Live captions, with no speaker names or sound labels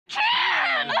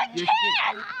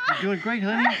can't! You're doing great,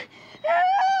 honey.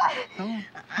 Come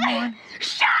on.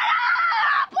 Shut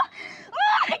up!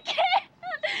 I can't!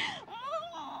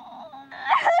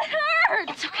 It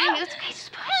hurts. It's okay, just push.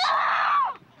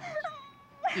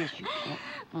 Yes, you can.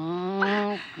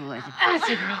 Oh, good. That's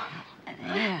a girl.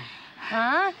 There.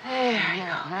 Huh? There you go.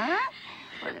 Huh?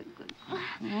 What a good girl.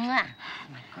 Mwah.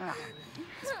 My girl.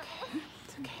 It's okay.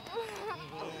 It's okay.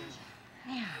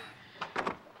 Yeah.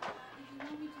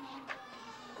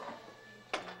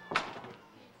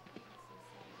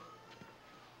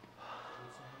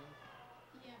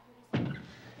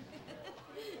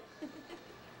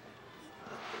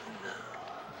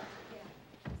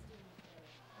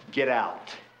 Get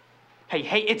out. Hey,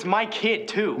 it's my kid,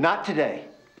 too. Not today.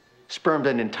 Sperm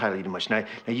doesn't entitle you to much. Now,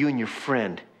 you and your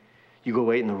friend, you go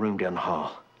wait in the room down the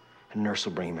hall. A nurse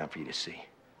will bring him out for you to see.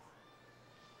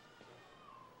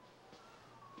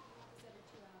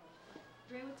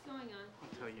 Ray, what's going on? I'll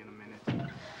tell you in a minute.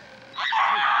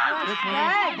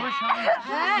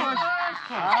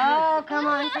 Oh, come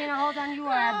on, Tina, hold on. You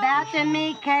are about to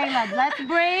meet Caleb. Let's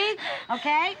breathe,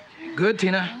 okay? Good,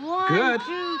 Tina. 1, Good. 2,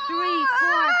 3,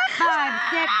 4, 5,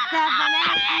 6, 7,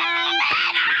 8, 9.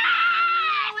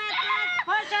 Let's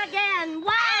push again. 1, 2,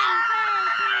 3, 4,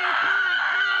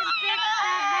 5, 6,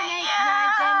 7, 8, 9,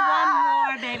 10. One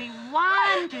more, baby.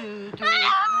 1, 2, 3, 4.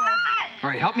 All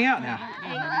right, help me out now.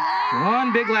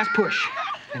 One big last push,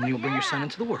 and you'll bring your son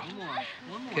into the world.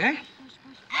 Okay?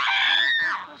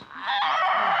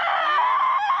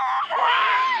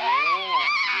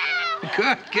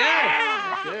 Good.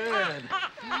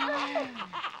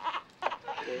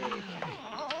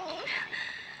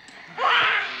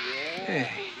 Hey.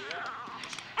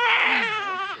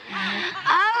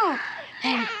 Oh!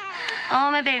 Hey.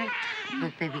 Oh, my baby.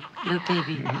 Look, baby. Look,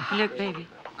 baby. Look, baby.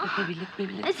 Look, baby. Look,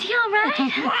 baby. Look. Is he all right?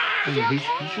 Is he okay?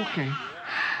 He's okay.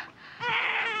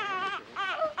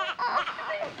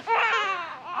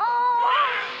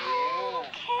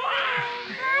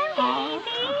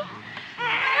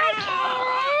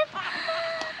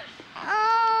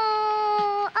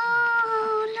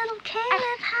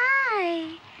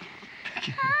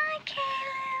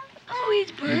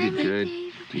 Good.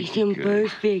 You're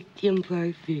perfect. You're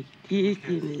perfect. Yes,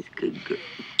 you good girl.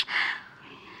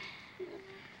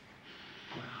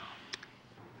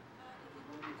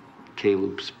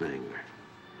 Caleb Spangler.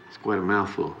 It's quite a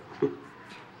mouthful.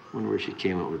 Wonder where she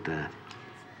came up with that.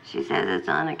 She says it's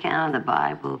on account of the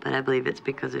Bible, but I believe it's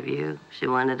because of you. She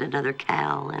wanted another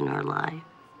Cal in her life.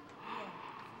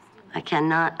 I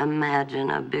cannot imagine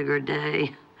a bigger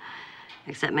day,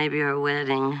 except maybe her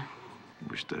wedding.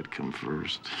 Wish that'd come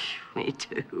first. Me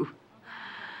too.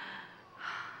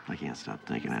 I can't stop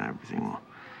thinking how everything will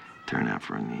turn out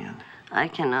for her in the end. I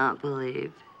cannot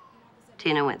believe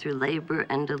Tina went through labor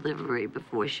and delivery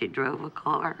before she drove a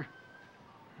car.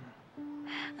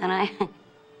 And I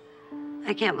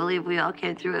can't believe we all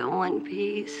came through it in one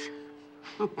piece.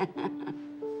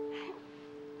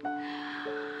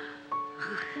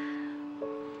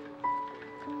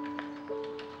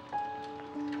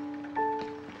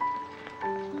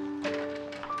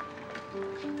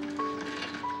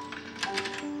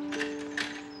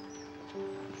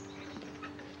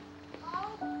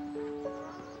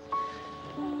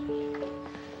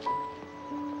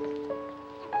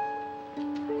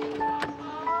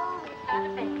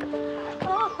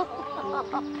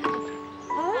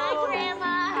 Hi,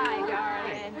 Grandma. Hi,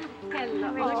 darling. Hello.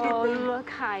 Oh, look,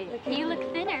 hi. You look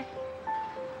thinner.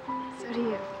 So do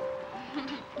you.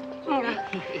 She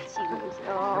looks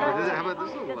How about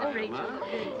this little That's Rachel. huh?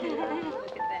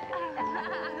 Look at that.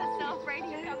 I'm so afraid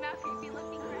you come out here and be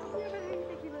looking around.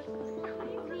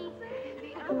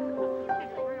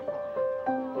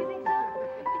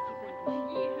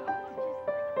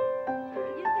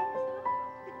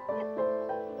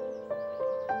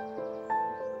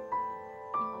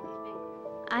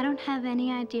 I don't have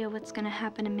any idea what's gonna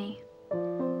happen to me,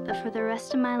 but for the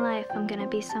rest of my life, I'm gonna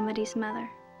be somebody's mother,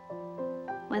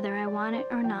 whether I want it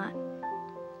or not.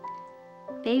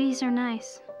 Babies are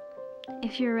nice,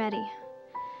 if you're ready,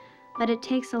 but it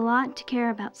takes a lot to care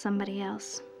about somebody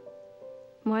else,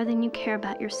 more than you care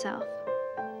about yourself,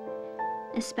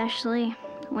 especially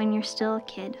when you're still a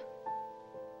kid.